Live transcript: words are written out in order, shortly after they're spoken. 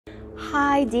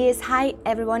Hi dears, hi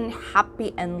everyone,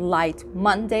 happy and light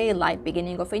Monday, light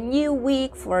beginning of a new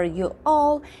week for you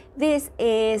all. This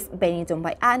is Benidorm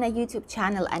by Anna YouTube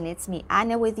channel and it's me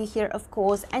Anna with you here of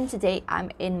course, and today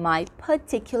I'm in my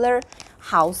particular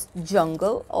house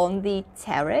jungle on the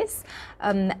terrace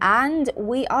and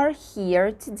we are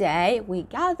here today, we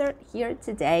gathered here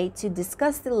today to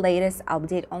discuss the latest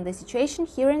update on the situation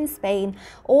here in Spain,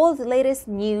 all the latest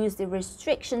news, the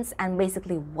restrictions and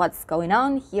basically what's going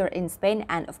on here in Spain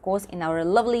and of course in our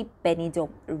lovely Benidorm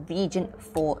region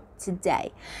for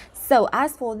today. So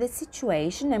as for the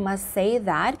situation, I must say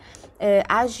that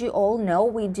as you all know,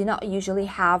 we do not usually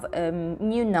have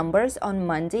new numbers on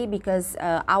Monday because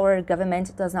our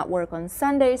government does not work on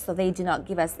Sunday, so they do not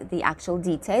give us the actual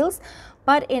details.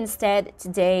 But instead,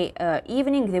 today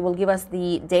evening, they will give us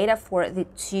the data for the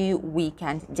 2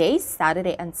 weekend days,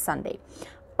 Saturday and Sunday.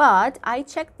 But I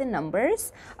checked the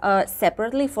numbers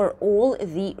separately for all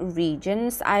the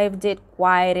regions. I've did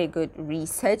quite a good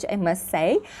research, I must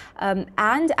say.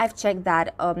 And I've checked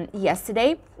that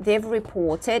yesterday they've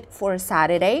reported for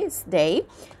Saturday's day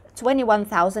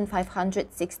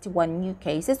 21,561 new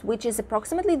cases, which is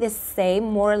approximately the same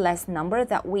more or less number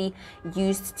that we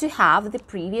used to have the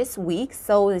previous week.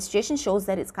 So the situation shows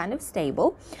that it's kind of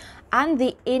stable. And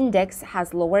the index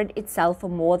has lowered itself for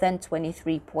more than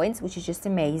 23 points, which is just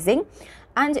amazing.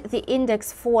 And the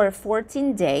index for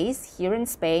 14 days here in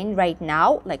Spain right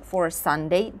now, like for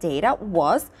Sunday data,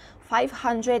 was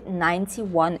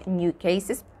 591 new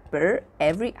cases per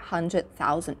every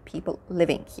 100,000 people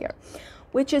living here,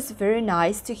 which is very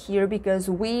nice to hear because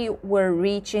we were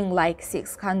reaching like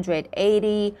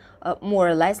 680, more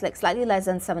or less, like slightly less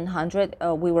than 700.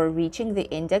 We were reaching the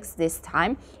index this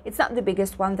time. It's not the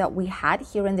biggest one that we had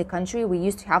here in the country. We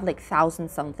used to have like 1,000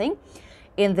 something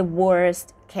in the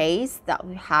worst case that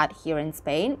we had here in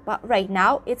Spain, but right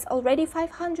now it's already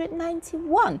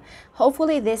 591.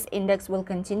 Hopefully this index will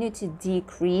continue to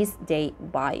decrease day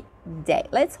by day.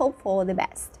 Let's hope for the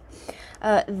best.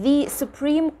 The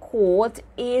Supreme Court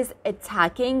is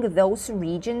attacking those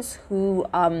regions who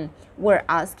were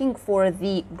asking for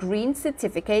the green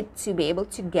certificate to be able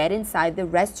to get inside the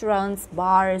restaurants,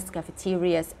 bars,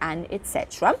 cafeterias and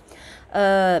etc.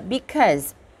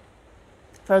 Because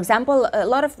for example, a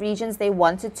lot of regions, they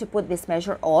wanted to put this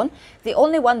measure on. The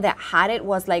only one that had it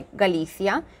was like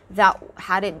Galicia, that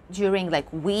had it during like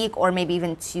week or maybe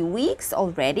even 2 weeks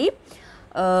already.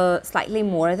 Slightly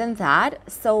more than that.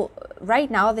 So right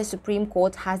now the Supreme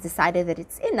Court has decided that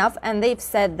it's enough, and they've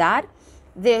said that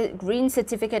the green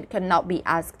certificate cannot be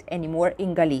asked anymore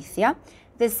in Galicia.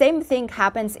 The same thing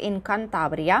happens in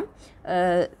Cantabria.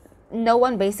 No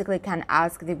one basically can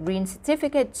ask the green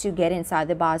certificate to get inside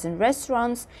the bars and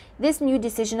restaurants. This new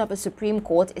decision of the Supreme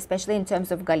Court, especially in terms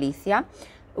of Galicia,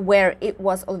 where it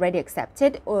was already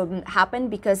accepted, happened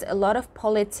because a lot of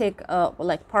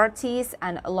like parties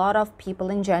and a lot of people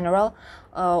in general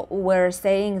were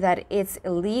saying that it's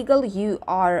illegal. You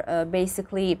are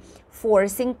basically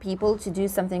forcing people to do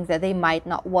something that they might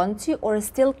not want to or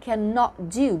still cannot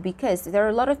do, because there are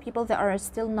a lot of people that are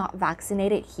still not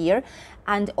vaccinated here,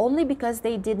 and only because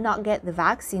they did not get the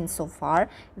vaccine so far,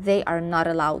 they are not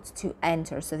allowed to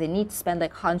enter. So they need to spend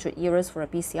like 100 euros for a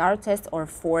PCR test or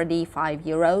 45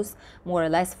 euros more or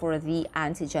less for the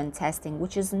antigen testing,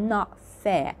 which is not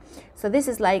fair. So this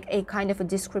is like a kind of a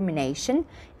discrimination.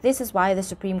 This is why the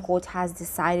Supreme Court has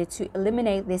decided to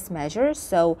eliminate this measure.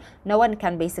 So no one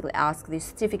can basically ask the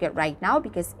certificate right now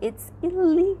because it's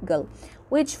illegal,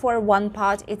 which for one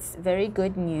part, it's very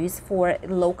good news for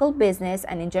local business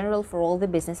and in general for all the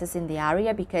businesses in the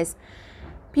area, because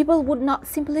people would not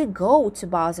simply go to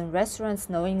bars and restaurants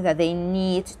knowing that they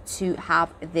need to have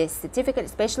this certificate,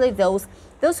 especially those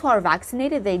who are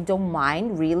vaccinated. They don't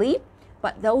mind really,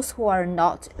 but those who are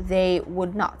not, they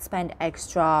would not spend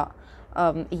extra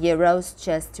euros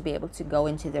just to be able to go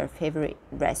into their favorite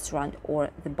restaurant or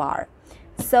the bar.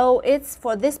 So it's,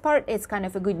 for this part, it's kind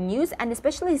of a good news, and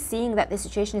especially seeing that the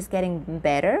situation is getting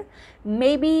better,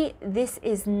 maybe this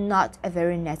is not a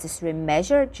very necessary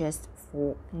measure just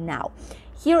for now.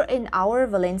 Here in our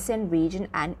Valencian region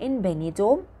and in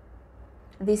Benidorm,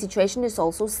 the situation is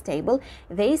also stable.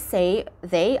 They say,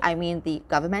 I mean the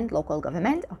government, local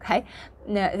government, okay?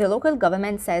 The local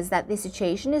government says that the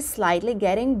situation is slightly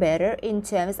getting better in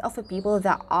terms of the people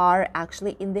that are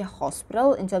actually in the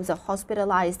hospital, in terms of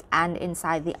hospitalized and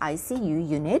inside the ICU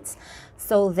units.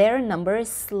 So their number is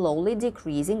slowly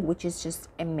decreasing, which is just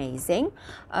amazing.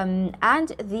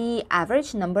 And the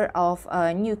average number of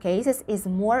new cases is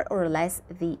more or less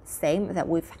the same that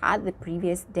we've had the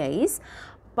previous days.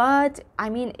 But I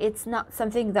mean, it's not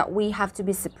something that we have to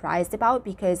be surprised about,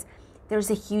 because there's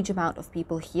a huge amount of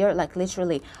people here, like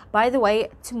literally. By the way,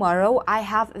 tomorrow I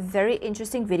have a very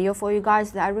interesting video for you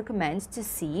guys that I recommend to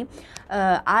see.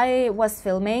 I was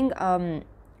filming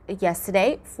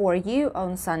yesterday for you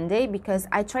on Sunday because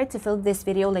I tried to film this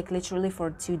video like literally for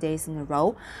 2 days in a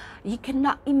row. You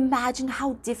cannot imagine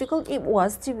how difficult it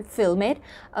was to film it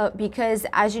because,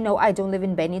 as you know, I don't live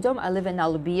in Benidorm. I live in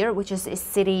Albir, which is a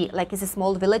city, like it's a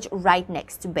small village right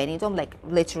next to Benidorm, like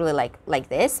literally like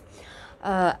this.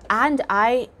 And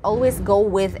I always go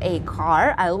with a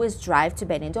car. I always drive to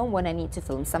Benidorm when I need to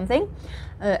film something.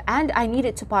 And I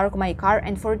needed to park my car,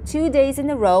 and for 2 days in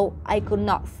a row I could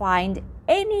not find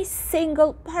any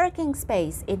single parking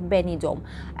space in Benidorm.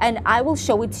 And I will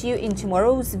show it to you in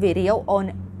tomorrow's video on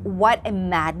what a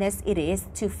madness it is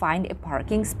to find a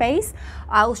parking space.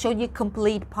 I'll show you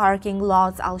complete parking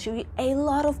lots. I'll show you a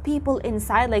lot of people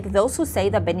inside. Like those who say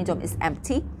that Benidorm is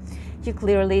empty, you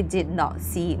clearly did not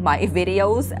see my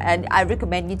videos, and I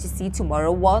recommend you to see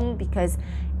tomorrow one because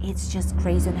it's just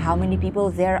crazy on how many people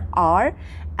there are.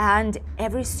 And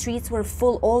every streets were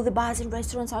full. All the bars and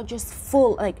restaurants are just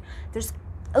full. Like there's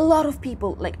a lot of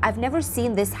people. Like I've never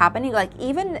seen this happening. Like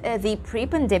even the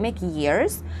pre-pandemic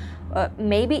years,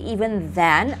 maybe even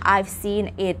then I've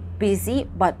seen it busy,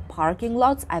 but parking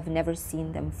lots, I've never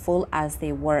seen them full as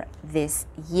they were this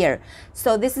year.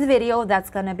 So this is a video that's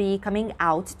gonna be coming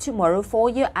out tomorrow for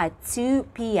you at 2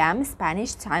 p.m.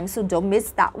 Spanish time, so don't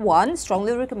miss that one.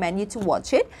 Strongly recommend you to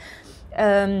watch it.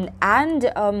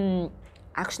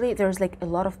 Actually there's like a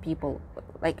lot of people,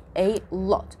 like a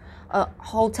lot.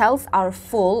 Hotels are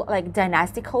full, like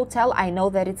Dynastic Hotel, I know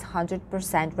that it's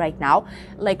 100% right now.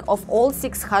 Like of all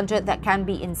 600 that can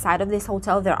be inside of this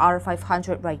hotel, there are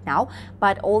 500 right now.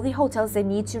 But all the hotels, they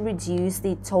need to reduce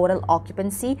the total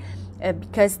occupancy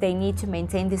because they need to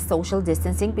maintain the social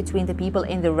distancing between the people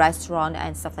in the restaurant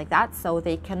and stuff like that. So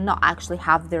they cannot actually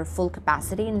have their full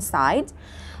capacity inside.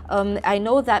 I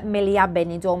know that Melia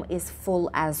Benidorm is full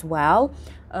as well.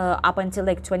 Up until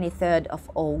like 23rd of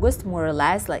August, more or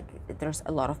less. Like there's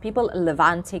a lot of people.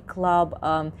 Levante Club,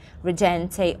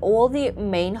 Regente, all the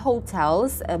main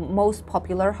hotels, most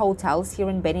popular hotels here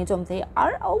in Benidorm, they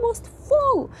are almost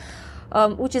full,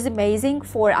 which is amazing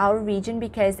for our region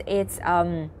because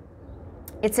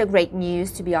it's a great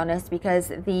news, to be honest, because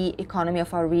the economy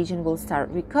of our region will start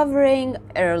recovering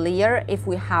earlier if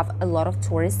we have a lot of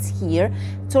tourists here.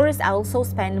 Tourists also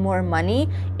spend more money.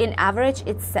 In average,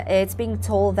 it's being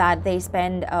told that they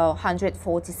spend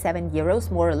 147 euros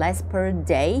more or less per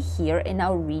day here in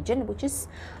our region, which is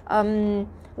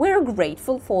we're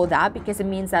grateful for that because it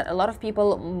means that a lot of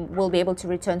people will be able to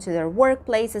return to their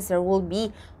workplaces. There will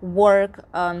be work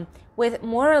with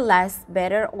more or less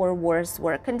better or worse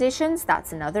work conditions.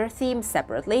 That's another theme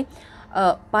separately.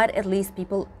 But at least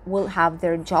people will have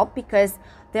their job because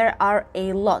there are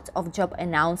a lot of job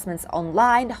announcements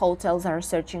online. Hotels are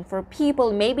searching for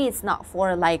people. Maybe it's not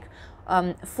for like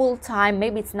full-time,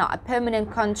 maybe it's not a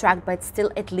permanent contract, but still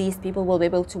at least people will be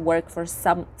able to work for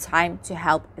some time to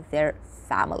help their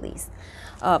families,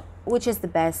 which is the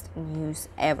best news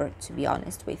ever, to be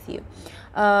honest with you.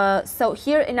 So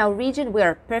here in our region, we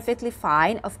are perfectly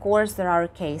fine. Of course, there are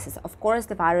cases. Of course,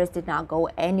 the virus did not go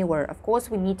anywhere. Of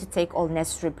course, we need to take all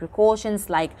necessary precautions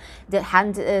like the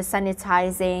hand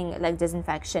sanitizing, like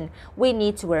disinfection. We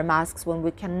need to wear masks when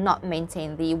we cannot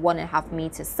maintain the 1.5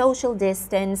 meter social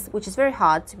distance, which is very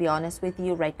hard, to be honest with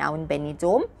you, right now in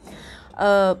Benidorm.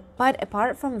 But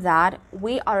apart from that,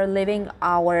 we are living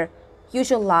our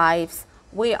usual lives.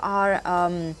 We are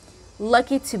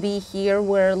lucky to be here.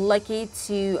 We're lucky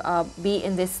to be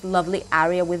in this lovely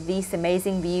area with these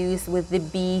amazing views, with the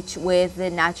beach, with the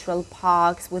natural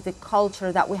parks, with the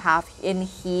culture that we have in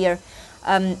here.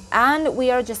 And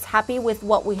we are just happy with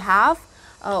what we have.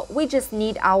 We just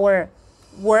need our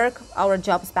work, our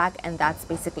jobs back, and that's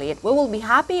basically it. We will be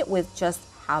happy with just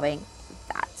having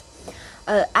that.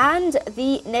 And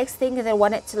the next thing that I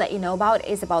wanted to let you know about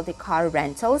is about the car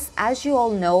rentals. As you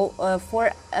all know,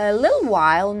 for a little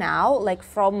while now, like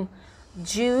from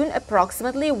June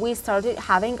approximately, we started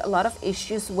having a lot of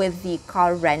issues with the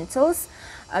car rentals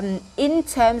in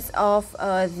terms of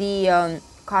the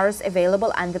cars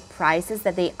available and the prices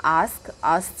that they ask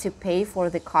us to pay for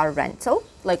the car rental,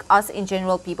 like us in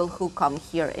general, people who come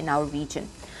here in our region.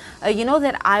 You know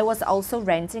that I was also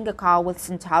renting a car with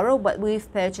Centauro, but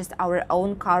we've purchased our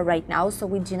own car right now, so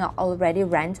we do not already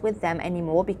rent with them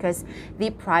anymore because the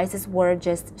prices were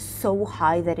just so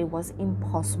high that it was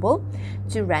impossible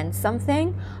to rent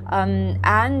something.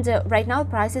 Right now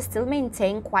prices still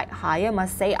maintain quite high, I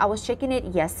must say. I was checking it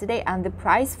yesterday, and the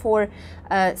price for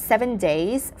 7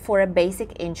 days for a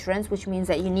basic insurance, which means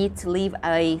that you need to leave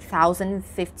a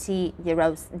 1,050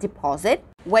 euros deposit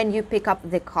when you pick up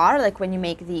the car, like when you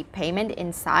make the payment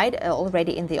inside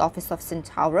already in the office of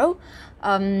Centauro.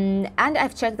 And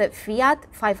I've checked that Fiat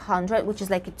 500, which is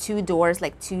like a 2 doors,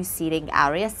 like 2 seating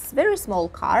areas, very small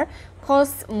car,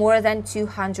 costs more than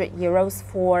 200 euros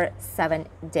for 7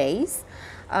 days.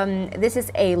 This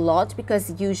is a lot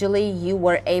because usually you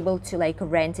were able to like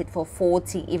rent it for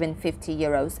 40, even 50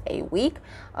 euros a week.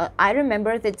 I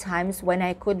remember the times when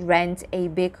I could rent a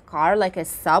big car, like a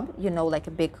sub, you know, like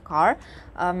a big car,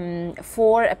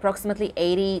 for approximately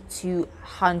 80 to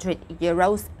 100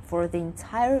 euros for the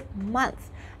entire month.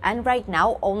 And right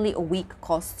now only a week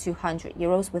costs 200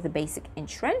 euros with a basic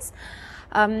insurance.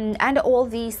 And all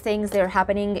these things, they're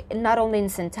happening not only in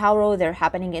Centauro, they're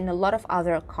happening in a lot of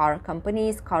other car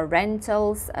companies, car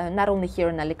rentals, not only here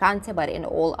in Alicante, but in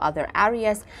all other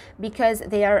areas, because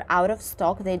they are out of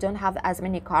stock. They don't have as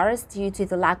many cars due to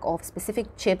the lack of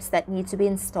specific chips that need to be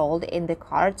installed in the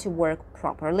car to work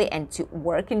properly and to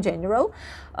work in general.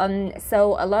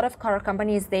 So a lot of car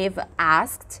companies, they've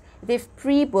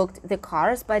pre-booked the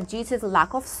cars, but due to the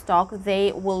lack of stock,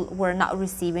 were not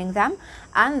receiving them,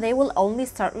 and they will only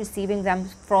start receiving them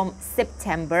from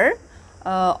September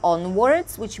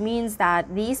onwards, which means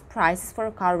that these prices for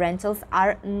car rentals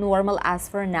are normal as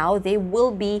for now. They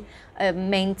will be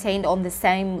maintained on the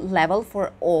same level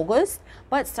for August,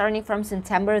 but starting from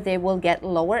September they will get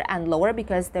lower and lower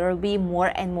because there will be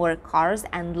more and more cars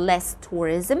and less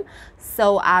tourism.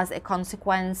 So as a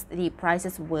consequence, the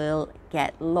prices will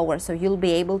get lower, so you'll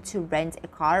be able to rent a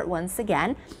car once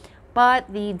again.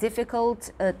 But the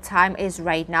difficult time is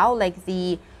right now, like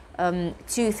the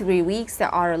 2-3 weeks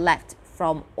that are left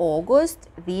from August.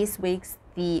 These weeks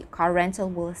the car rental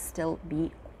will still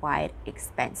be quite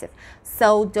expensive,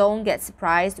 so don't get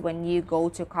surprised when you go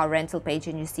to a car rental page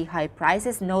and you see high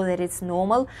prices. Know that it's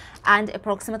normal, and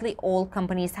approximately all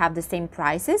companies have the same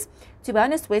prices. To be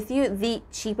honest with you, the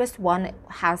cheapest one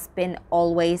has been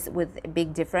always, with a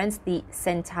big difference, the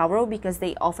Centauro, because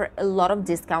they offer a lot of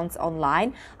discounts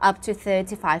online, up to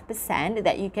 35%,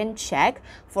 that you can check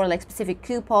for like specific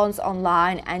coupons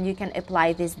online, and you can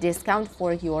apply this discount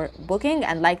for your booking,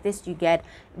 and like this you get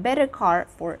better car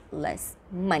for less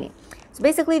money. So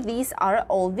basically these are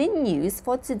all the news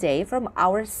for today from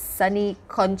our sunny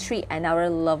country and our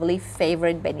lovely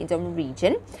favorite Benidorm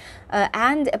region.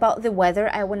 And about the weather,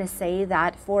 I want to say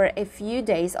that for a few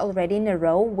days already in a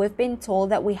row, we've been told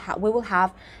that we will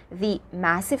have the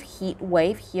massive heat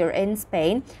wave here in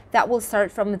Spain that will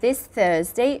start from this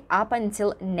Thursday up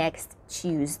until next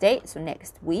Tuesday, so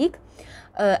next week.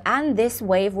 And this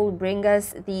wave will bring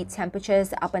us the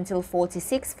temperatures up until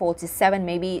 46, 47,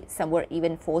 maybe somewhere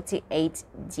even 48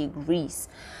 degrees.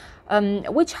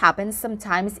 Which happens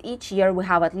sometimes each year. We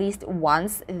have at least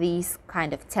once these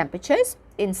kind of temperatures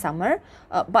in summer,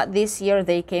 but this year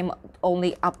they came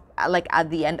only up like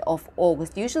at the end of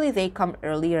August. Usually they come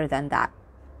earlier than that.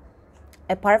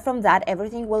 Apart from that,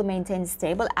 everything will maintain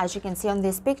stable. As you can see on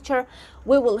this picture,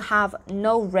 we will have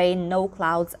no rain, no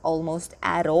clouds almost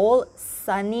at all.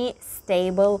 Sunny,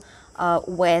 stable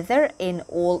weather in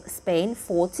all Spain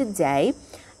for today.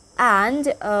 And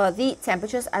the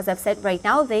temperatures, as I've said, right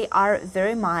now they are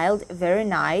very mild, very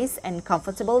nice and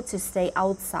comfortable to stay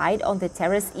outside on the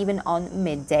terrace even on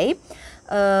midday.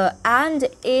 And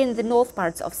in the north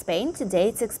parts of Spain today,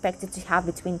 it's expected to have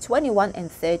between 21 and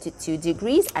 32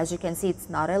 degrees. As you can see, it's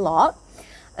not a lot.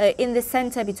 In the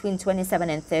center between 27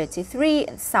 and 33,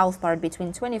 south part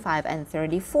between 25 and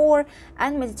 34,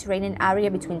 and Mediterranean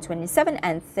area between 27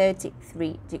 and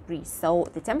 33 degrees. So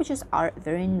the temperatures are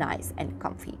very nice and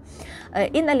comfy.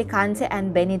 In Alicante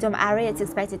and Benidorm area, it's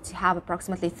expected to have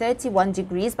approximately 31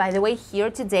 degrees. By the way, here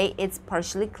today it's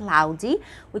partially cloudy,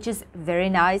 which is very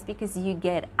nice because you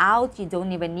get out, you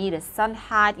don't even need a sun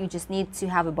hat, you just need to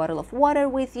have a bottle of water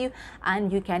with you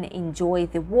and you can enjoy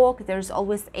the walk. There's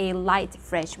always a light,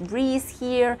 fresh breeze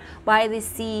here by the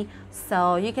sea,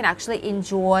 so you can actually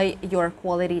enjoy your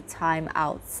quality time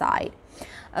outside.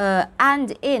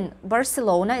 And in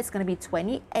Barcelona, it's going to be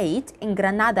 28. In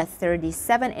Granada,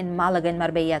 37. In Malaga and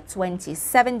Marbella,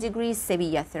 27 degrees.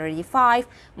 Sevilla, 35.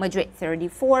 Madrid,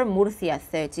 34. Murcia,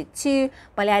 32.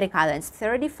 Balearic Islands,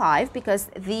 35, because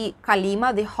the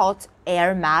Kalima, the hot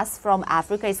air mass from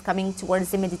Africa, is coming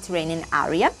towards the Mediterranean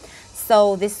area.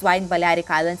 So this is why in Balearic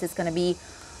Islands it's going to be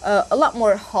a lot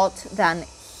more hot than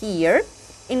here.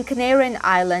 In Canarian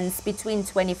Islands, between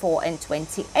 24 and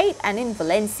 28, and in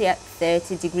Valencia,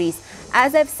 30 degrees.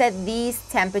 As I've said, these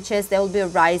temperatures, they will be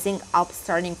rising up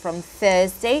starting from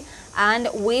Thursday, and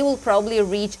we will probably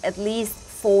reach at least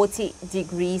 40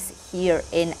 degrees here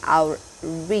in our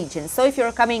region. So if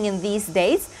you're coming in these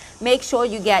days, make sure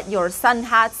you get your sun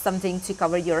hat, something to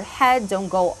cover your head. Don't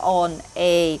go on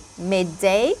a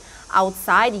midday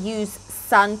outside. Use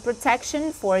sun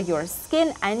protection for your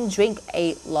skin and drink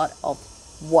a lot of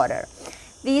water.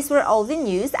 These were all the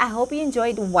news. I hope you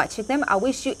enjoyed watching them. I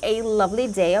wish you a lovely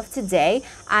day of today,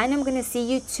 and I'm gonna see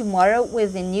you tomorrow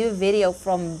with a new video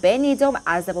from Benidorm.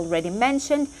 As I've already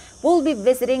mentioned, we'll be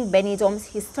visiting Benidorm's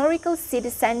historical city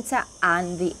center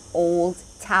and the old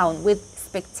town with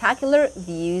spectacular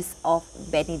views of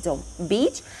Benidorm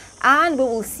beach, and we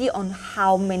will see on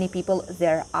how many people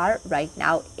there are right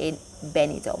now in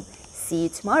Benidorm. See you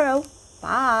tomorrow.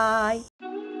 Bye.